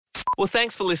Well,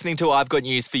 thanks for listening to I've Got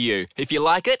News for You. If you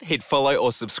like it, hit follow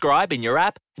or subscribe in your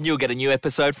app and you'll get a new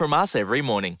episode from us every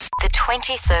morning. The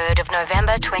 23rd of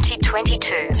November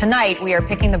 2022. Tonight, we are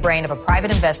picking the brain of a private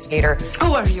investigator.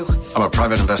 Who are you? I'm a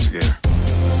private investigator.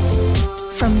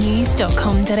 From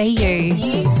news.com.au.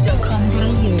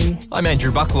 News.com.au. I'm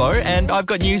Andrew Bucklow and I've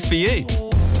got news for you.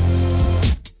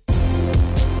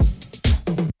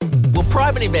 Well,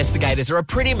 private investigators are a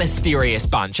pretty mysterious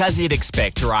bunch, as you'd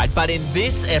expect, right? But in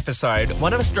this episode,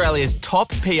 one of Australia's top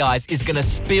PIs is going to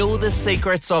spill the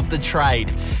secrets of the trade.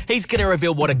 He's going to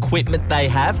reveal what equipment they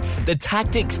have, the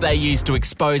tactics they use to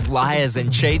expose liars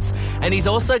and cheats, and he's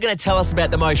also going to tell us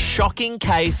about the most shocking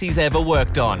case he's ever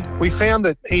worked on. We found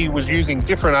that he was using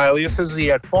different aliases. He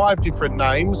had 5 different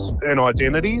names and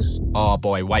identities. Oh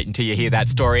boy, wait until you hear that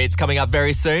story. It's coming up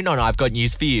very soon on I've Got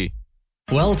News for You.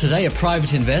 Well, today a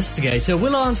private investigator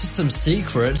will answer some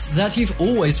secrets that you've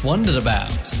always wondered about.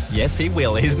 Yes, he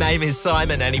will. His name is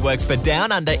Simon and he works for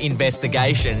Down Under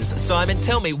Investigations. Simon,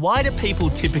 tell me, why do people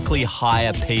typically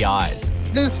hire PIs?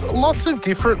 There's lots of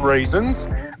different reasons.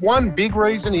 One big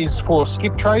reason is for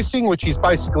skip tracing, which is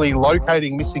basically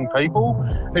locating missing people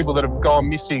that have gone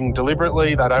missing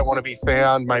deliberately. They don't want to be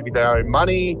found. Maybe they owe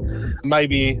money.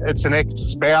 Maybe it's an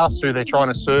ex-spouse who they're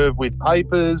trying to serve with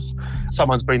papers.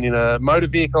 Someone's been in a motor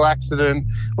vehicle accident,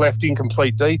 left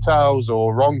incomplete details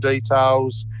or wrong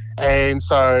details. And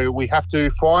so we have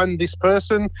to find this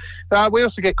person. We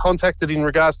also get contacted in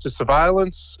regards to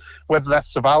surveillance, whether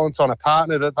that's surveillance on a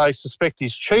partner that they suspect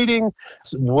is cheating,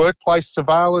 workplace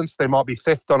surveillance, there might be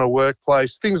theft on a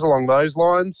workplace, things along those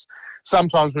lines.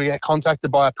 Sometimes we get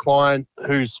contacted by a client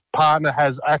whose partner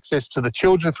has access to the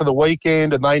children for the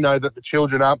weekend and they know that the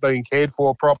children aren't being cared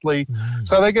for properly.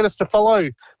 So they get us to follow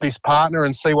this partner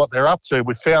and see what they're up to.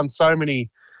 We've found so many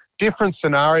different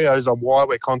scenarios on why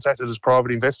we're contacted as private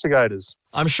investigators.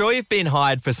 I'm sure you've been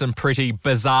hired for some pretty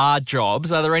bizarre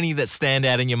jobs. Are there any that stand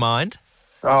out in your mind?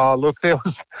 Oh, look,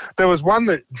 there was one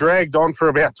that dragged on for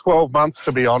about 12 months,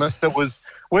 to be honest.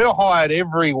 We were hired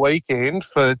every weekend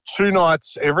for 2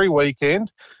 nights every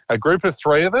weekend, a group of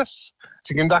 3 of us,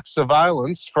 to conduct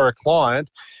surveillance for a client.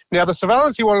 Now, the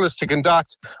surveillance he wanted us to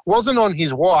conduct wasn't on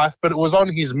his wife, but it was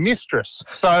on his mistress.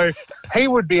 So he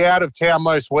would be out of town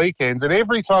most weekends, and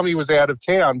every time he was out of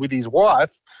town with his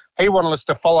wife, he wanted us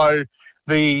to follow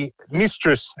the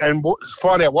mistress and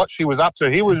find out what she was up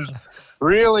to. He was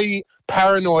really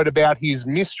paranoid about his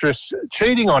mistress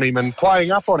cheating on him and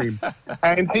playing up on him.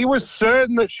 And he was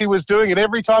certain that she was doing it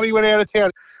every time he went out of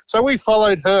town. So we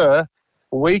followed her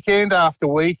weekend after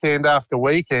weekend after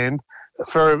weekend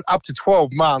for up to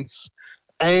 12 months,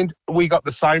 and we got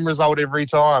the same result every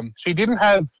time. She didn't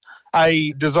have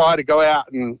a desire to go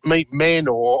out and meet men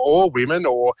or women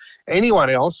or anyone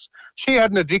else. She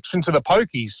had an addiction to the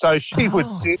pokies, so she would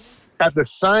sit at the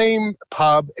same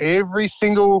pub every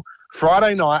single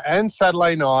Friday night and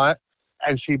Saturday night,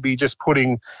 and she'd be just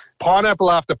putting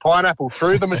pineapple after pineapple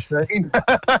through the machine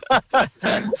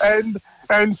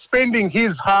and spending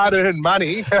his hard-earned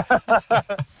money.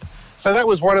 So that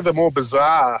was one of the more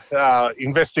bizarre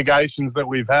investigations that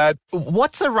we've had.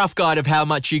 What's a rough guide of how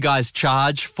much you guys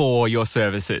charge for your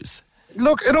services?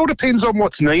 Look, it all depends on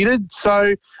what's needed.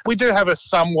 So we do have a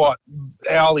somewhat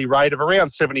hourly rate of around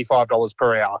 $75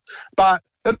 per hour. But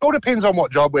it all depends on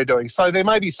what job we're doing. So there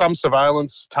may be some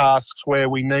surveillance tasks where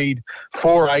we need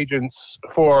 4 agents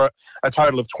for a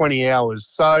total of 20 hours.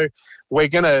 So we're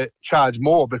going to charge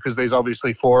more because there's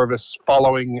obviously 4 of us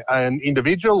following an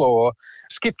individual. Or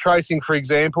skip tracing, for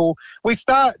example, we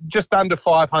start just under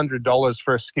 $500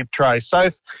 for a skip trace. So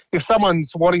if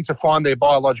someone's wanting to find their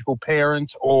biological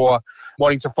parent or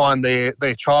wanting to find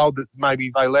their child that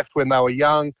maybe they left when they were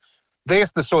young,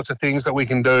 there's the sorts of things that we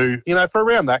can do, for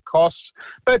around that cost.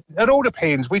 But it all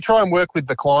depends. We try and work with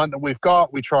the client that we've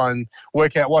got. We try and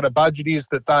work out what a budget is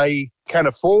that they can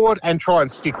afford and try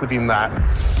and stick within that.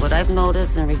 What I've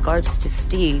noticed in regards to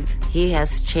Steve, he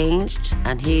has changed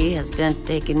and he has been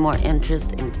taking more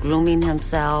interest in grooming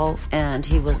himself, and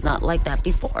he was not like that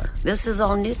before. This is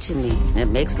all new to me. It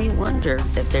makes me wonder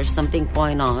if there's something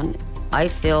going on. I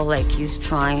feel like he's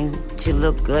trying to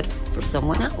look good for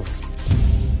someone else.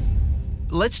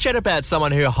 Let's chat about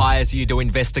someone who hires you to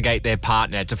investigate their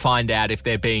partner to find out if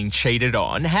they're being cheated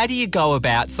on. How do you go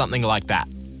about something like that?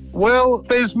 Well,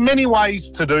 there's many ways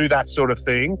to do that sort of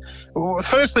thing.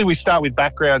 Firstly, we start with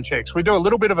background checks. We do a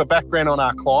little bit of a background on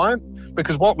our client.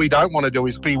 because what we don't want to do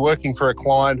is be working for a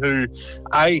client who,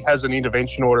 A, has an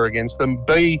intervention order against them,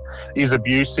 B, is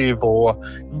abusive, or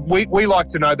we like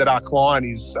to know that our client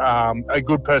is a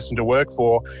good person to work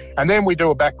for, and then we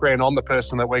do a background on the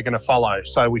person that we're going to follow.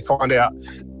 So we find out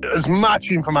as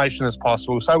much information as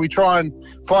possible. So we try and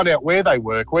find out where they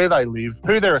work, where they live,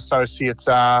 who their associates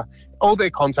are, all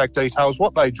their contact details,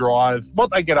 what they drive,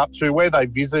 what they get up to, where they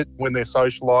visit when they're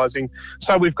socialising.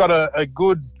 So we've got a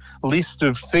good list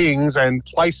of things and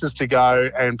places to go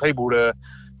and people to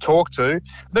talk to.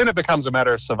 Then it becomes a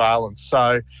matter of surveillance.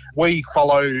 So we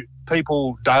follow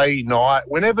people day, night,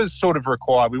 whenever's sort of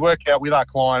required. We work out with our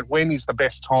client when is the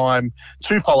best time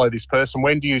to follow this person.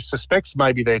 When do you suspect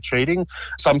maybe they're cheating?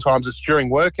 Sometimes it's during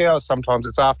work hours, sometimes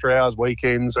it's after hours,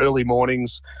 weekends, early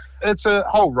mornings. It's a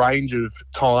whole range of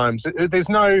times. There's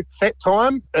no set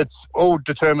time. It's all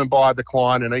determined by the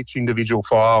client and each individual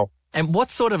file. And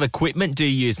what sort of equipment do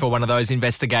you use for one of those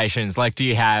investigations? Like, do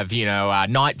you have,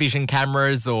 night vision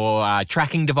cameras or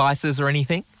tracking devices or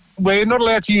anything? We're not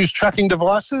allowed to use tracking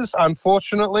devices,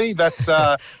 unfortunately. That's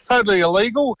totally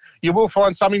illegal. You will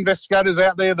find some investigators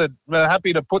out there that are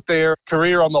happy to put their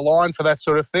career on the line for that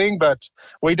sort of thing, but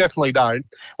we definitely don't.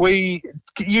 We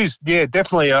use,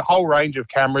 definitely a whole range of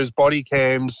cameras, body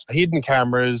cams, hidden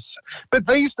cameras. But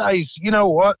these days, you know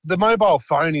what? The mobile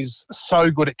phone is so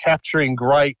good at capturing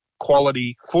great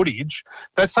quality footage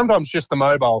that sometimes just the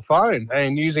mobile phone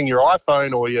and using your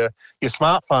iPhone or your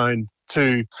smartphone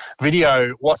to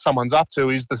video what someone's up to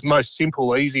is the most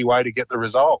simple, easy way to get the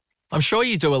result. I'm sure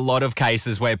you do a lot of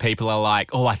cases where people are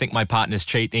like, oh, I think my partner's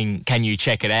cheating. Can you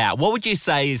check it out? What would you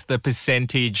say is the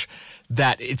percentage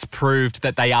that it's proved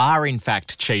that they are in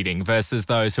fact cheating versus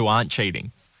those who aren't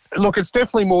cheating? Look, it's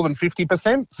definitely more than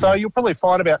 50%. So you'll probably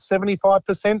find about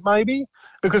 75% maybe,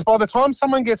 because by the time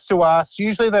someone gets to us,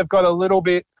 usually they've got a little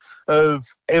bit of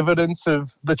evidence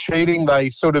of the cheating. They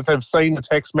sort of have seen a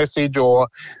text message or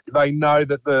they know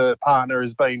that the partner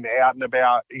has been out and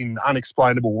about in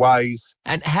unexplainable ways.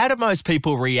 And how do most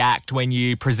people react when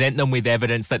you present them with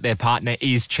evidence that their partner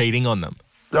is cheating on them?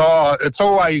 Oh, it's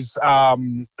always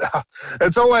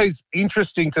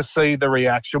interesting to see the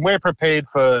reaction. We're prepared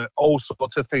for all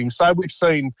sorts of things. So we've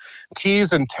seen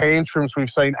tears and tantrums. We've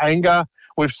seen anger.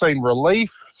 We've seen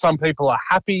relief. Some people are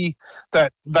happy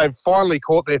that they've finally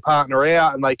caught their partner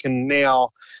out and they can now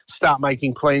start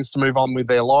making plans to move on with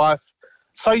their life.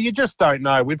 So you just don't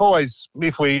know. We've always,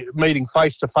 if we're meeting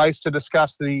face-to-face to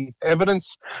discuss the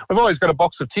evidence, we've always got a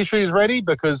box of tissues ready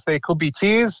because there could be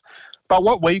tears. But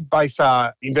what we base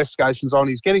our investigations on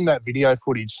is getting that video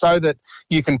footage so that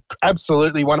you can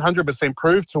absolutely 100%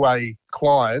 prove to a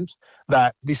client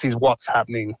that this is what's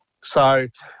happening. So,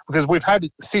 because we've had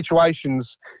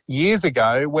situations years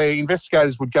ago where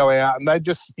investigators would go out and they'd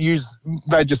just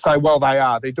say, well,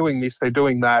 they're doing this, they're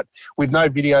doing that, with no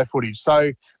video footage.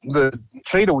 So the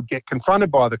cheater would get confronted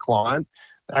by the client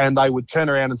and they would turn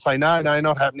around and say, no,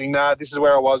 not happening, no, this is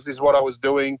where I was, this is what I was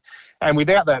doing. And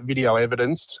without that video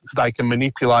evidence, they can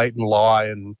manipulate and lie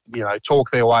and, talk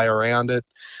their way around it.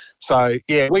 So,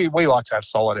 yeah, we like to have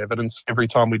solid evidence every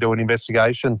time we do an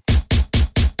investigation.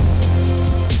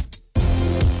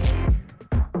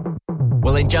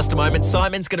 Well, in just a moment,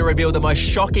 Simon's going to reveal the most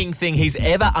shocking thing he's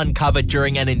ever uncovered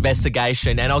during an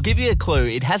investigation. And I'll give you a clue.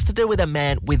 It has to do with a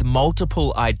man with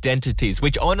multiple identities,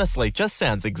 which honestly just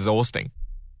sounds exhausting.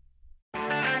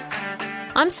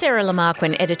 I'm Sarah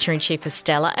Lamarquin, Editor-in-Chief of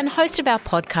Stellar and host of our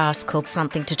podcast called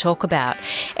Something to Talk About.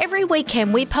 Every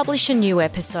weekend we publish a new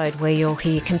episode where you'll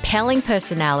hear compelling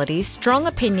personalities, strong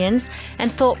opinions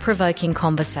and thought-provoking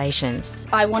conversations.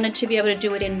 I wanted to be able to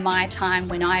do it in my time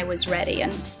when I was ready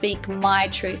and speak my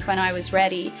truth when I was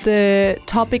ready. The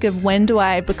topic of when do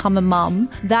I become a mum,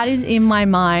 that is in my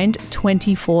mind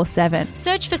 24/7.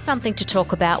 Search for Something to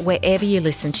Talk About wherever you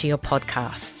listen to your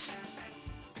podcasts.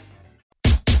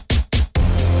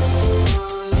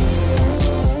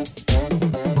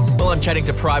 I'm chatting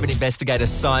to private investigator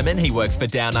Simon. He works for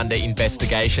Down Under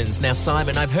Investigations. Now,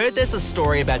 Simon, I've heard there's a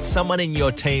story about someone in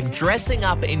your team dressing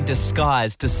up in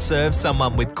disguise to serve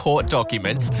someone with court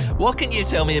documents. What can you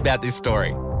tell me about this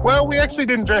story? Well, we actually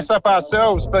didn't dress up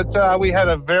ourselves, but we had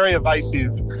a very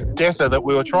evasive debtor that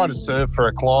we were trying to serve for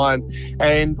a client,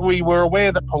 and we were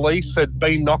aware that police had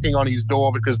been knocking on his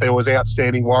door because there was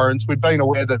outstanding warrants. We'd been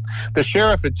aware that the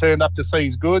sheriff had turned up to see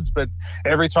his goods, but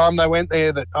every time they went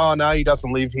there that, oh no, he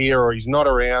doesn't live here or he's not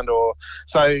around, or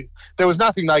so there was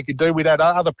nothing they could do. We'd had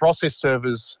other process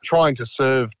servers trying to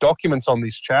serve documents on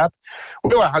this chap.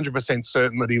 We were 100%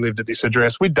 certain that he lived at this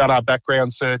address. We'd done our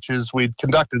background searches, we'd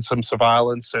conducted some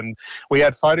surveillance, and we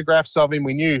had photographs of him.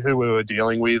 We knew who we were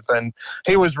dealing with, and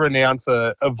he was renowned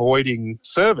for avoiding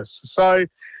service. So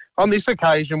on this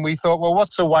occasion, we thought, well,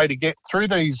 what's a way to get through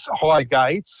these high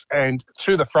gates and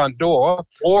to the front door,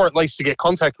 or at least to get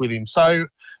contact with him? So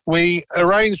we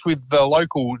arranged with the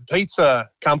local pizza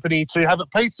company to have a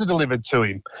pizza delivered to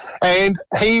him. And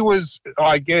he was,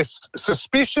 I guess,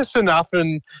 suspicious enough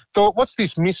and thought, what's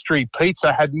this mystery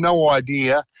pizza? Had no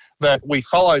idea that we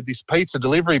followed this pizza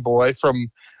delivery boy from,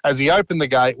 as he opened the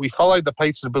gate, we followed the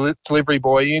pizza delivery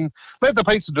boy in, let the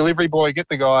pizza delivery boy get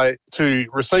the guy to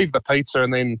receive the pizza,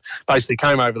 and then basically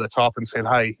came over the top and said,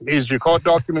 hey, here's your court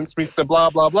documents, Mr.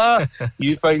 Blah, blah, blah.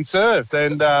 You've been served.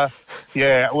 And,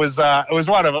 it was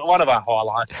one of our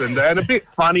highlights, and a bit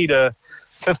funny to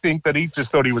think that he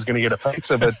just thought he was going to get a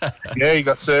pizza, but yeah, he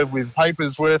got served with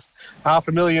papers worth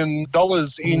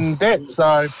 $500,000 in debt.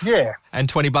 So yeah, and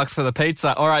 $20 for the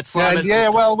pizza. All right, Simon. Yeah,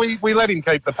 well, we let him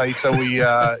keep the pizza.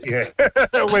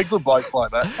 We're good blokes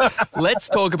like that. Let's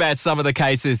talk about some of the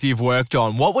cases you've worked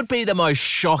on. What would be the most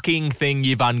shocking thing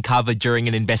you've uncovered during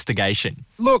an investigation?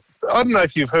 Look, I don't know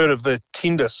if you've heard of the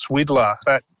Tinder Swindler,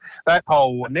 that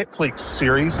whole Netflix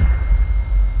series.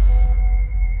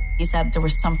 He said there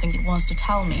was something he wants to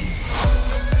tell me.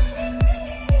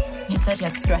 He said he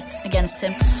has threats against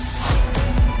him.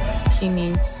 He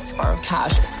needs our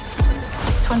cash.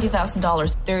 $20,000,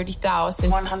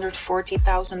 $30,000,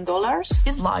 $140,000.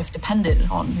 His life depended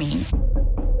on me.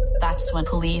 That's when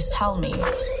police tell me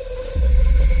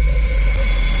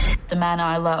the man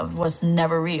I loved was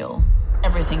never real.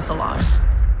 Everything's a lie.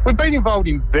 We've been involved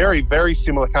in very, very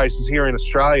similar cases here in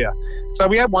Australia. So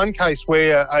we had one case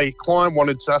where a client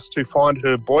wanted us to find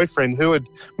her boyfriend who had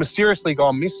mysteriously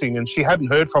gone missing, and she hadn't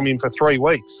heard from him for 3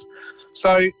 weeks.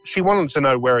 So she wanted to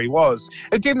know where he was.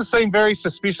 It didn't seem very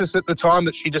suspicious at the time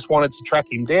that she just wanted to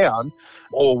track him down,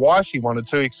 or why she wanted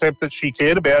to, except that she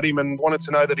cared about him and wanted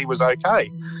to know that he was okay.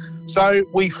 So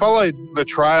we followed the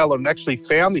trail and actually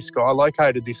found this guy,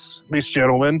 located this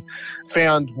gentleman,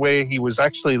 found where he was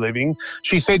actually living.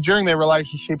 She said during their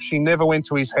relationship she never went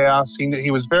to his house.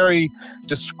 He was very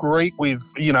discreet with,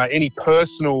 any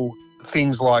personal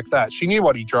things like that. She knew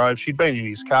what he drove. She'd been in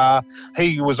his car.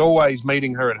 He was always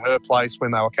meeting her at her place when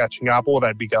they were catching up, or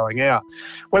they'd be going out.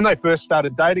 When they first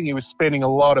started dating, he was spending a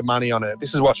lot of money on her.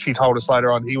 This is what she told us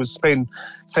later on. He would spend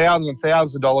thousands and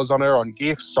thousands of dollars on her, on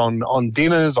gifts, on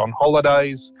dinners, on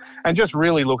holidays, and just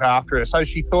really look after her. So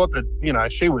she thought that,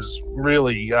 she was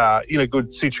really in a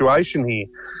good situation here.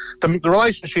 The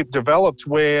relationship developed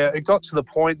where it got to the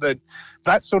point that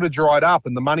sort of dried up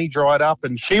and the money dried up,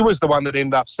 and she was the one that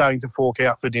ended up starting to fork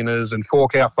out for dinners and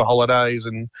fork out for holidays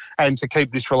and to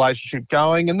keep this relationship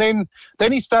going. And then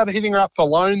he started hitting her up for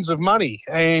loans of money.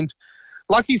 And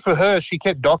lucky for her, she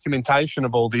kept documentation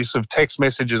of all this, of text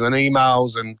messages and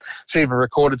emails, and she even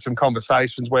recorded some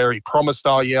conversations where he promised,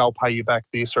 oh yeah, I'll pay you back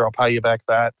this or I'll pay you back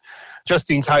that,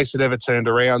 just in case it ever turned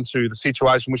around to the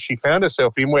situation which she found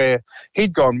herself in, where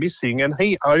he'd gone missing and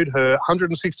he owed her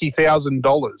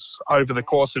 $160,000 over the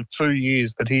course of 2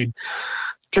 years that he'd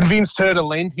convinced her to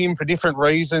lend him for different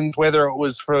reasons, whether it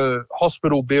was for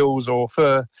hospital bills or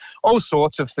for all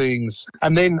sorts of things.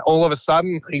 And then all of a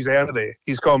sudden, he's out of there.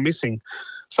 He's gone missing.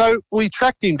 So we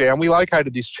tracked him down. We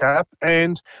located this chap,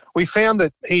 and we found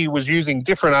that he was using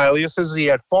different aliases. He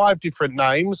had 5 different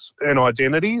names and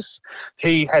identities.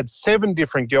 He had 7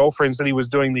 different girlfriends that he was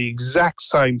doing the exact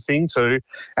same thing to,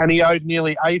 and he owed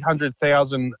nearly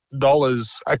 $800,000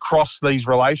 across these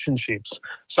relationships.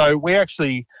 So we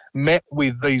actually met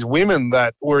with these women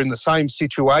that were in the same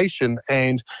situation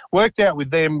and worked out with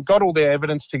them, got all their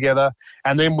evidence together,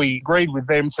 and then we agreed with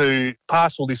them to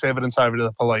pass all this evidence over to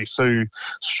the police, who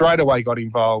straight away got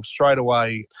involved, straight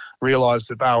away realised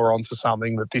that they were onto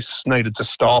something, that this needed to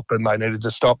stop and they needed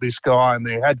to stop this guy. And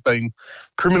there had been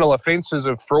criminal offences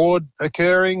of fraud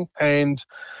occurring, and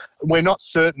we're not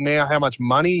certain now how much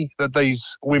money that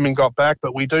these women got back,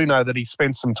 but we do know that he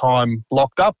spent some time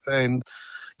locked up and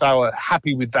they were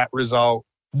happy with that result.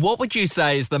 What would you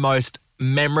say is the most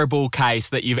memorable case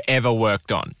that you've ever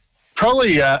worked on?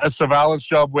 Probably a surveillance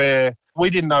job where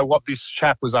we didn't know what this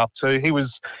chap was up to. He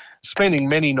was spending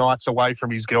many nights away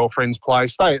from his girlfriend's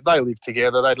place. They lived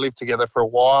together. They'd lived together for a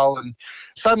while, and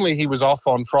suddenly he was off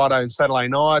on Friday and Saturday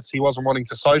nights. He wasn't wanting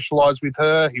to socialise with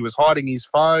her. He was hiding his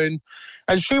phone,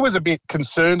 and she was a bit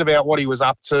concerned about what he was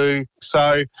up to.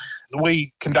 So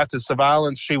we conducted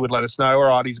surveillance. She would let us know, all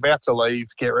right, he's about to leave,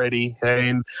 get ready.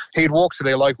 And he'd walk to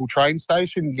their local train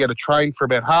station, get a train for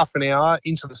about half an hour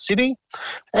into the city.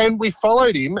 And we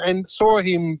followed him and saw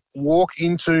him walk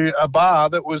into a bar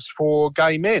that was for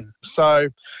gay men. So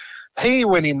he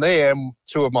went in there, and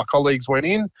 2 of my colleagues went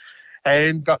in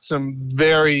and got some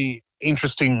very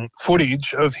interesting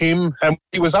footage of him and what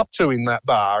he was up to in that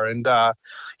bar, and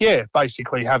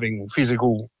basically having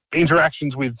physical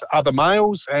interactions with other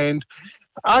males, and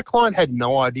our client had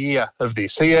no idea of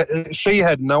this. She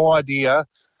had no idea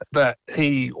that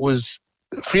he was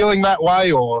feeling that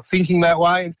way or thinking that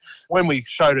way. When we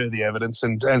showed her the evidence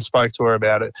and spoke to her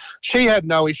about it, she had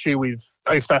no issue with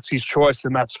if that's his choice,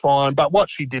 then that's fine. But what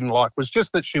she didn't like was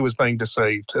just that she was being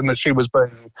deceived and that she was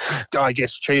being, I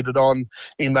guess, cheated on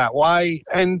in that way.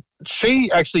 And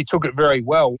she actually took it very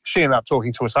well. She ended up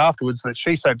talking to us afterwards that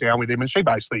she sat down with him and she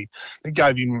basically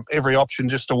gave him every option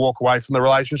just to walk away from the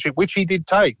relationship, which he did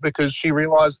take, because she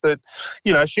realised that,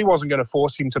 you know, she wasn't going to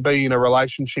force him to be in a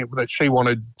relationship that she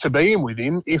wanted to be in with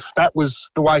him if that was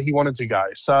the way he wanted to go.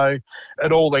 So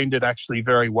it all ended actually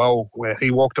very well, where he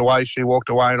walked away, she walked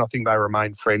away, and I think they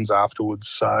remained friends afterwards.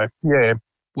 So, yeah.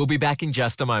 We'll be back in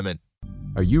just a moment.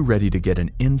 Are you ready to get an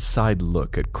inside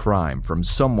look at crime from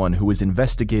someone who has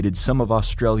investigated some of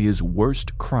Australia's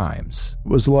worst crimes? It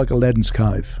was like Aladdin's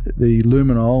Cave. The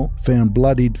luminol found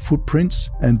bloodied footprints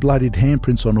and bloodied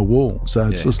handprints on a wall, so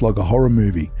it's just like a horror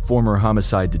movie. Former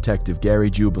homicide detective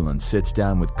Gary Jubilant sits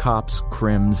down with cops,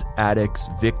 crims, addicts,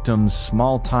 victims,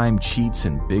 small-time cheats,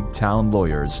 and big-town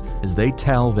lawyers as they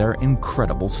tell their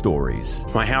incredible stories.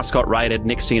 My house got raided.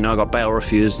 Next thing you know, I got bail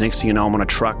refused. Next thing you know, I'm on a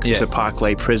truck to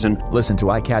Parklea Prison. Listen to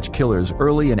I Catch Killers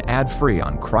early and ad-free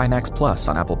on Crimex Plus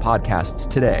on Apple Podcasts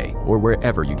today or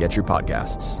wherever you get your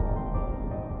podcasts.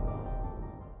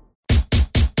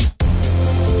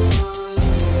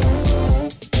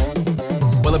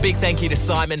 Well, a big thank you to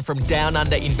Simon from Down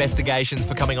Under Investigations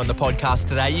for coming on the podcast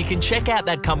today. You can check out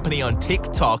that company on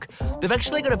TikTok. They've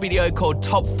actually got a video called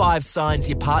Top 5 Signs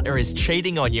Your Partner is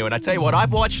Cheating on You. And I tell you what,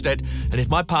 I've watched it. And if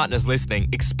my partner's listening,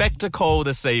 expect a call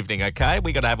this evening, okay?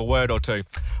 We got to have a word or two.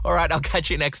 All right, I'll catch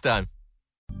you next time.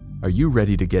 Are you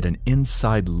ready to get an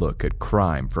inside look at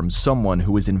crime from someone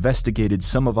who has investigated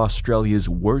some of Australia's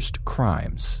worst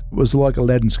crimes? It was like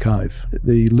Aladdin's Cave.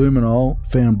 The luminol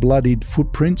found bloodied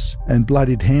footprints and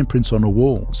bloodied handprints on a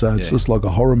wall, so it's just like a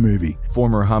horror movie.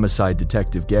 Former homicide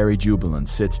detective Gary Jubilant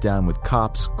sits down with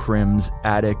cops, crims,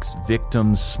 addicts,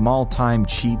 victims, small-time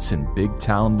cheats, and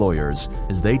big-town lawyers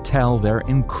as they tell their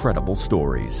incredible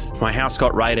stories. My house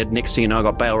got raided. Next thing you know, I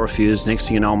got bail refused. Next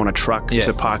thing you know, I'm on a truck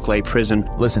to Parklea Prison.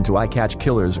 Listen to I Catch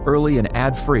Killers early and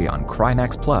ad-free on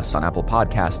Crimex Plus on Apple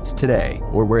Podcasts today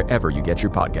or wherever you get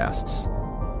your podcasts.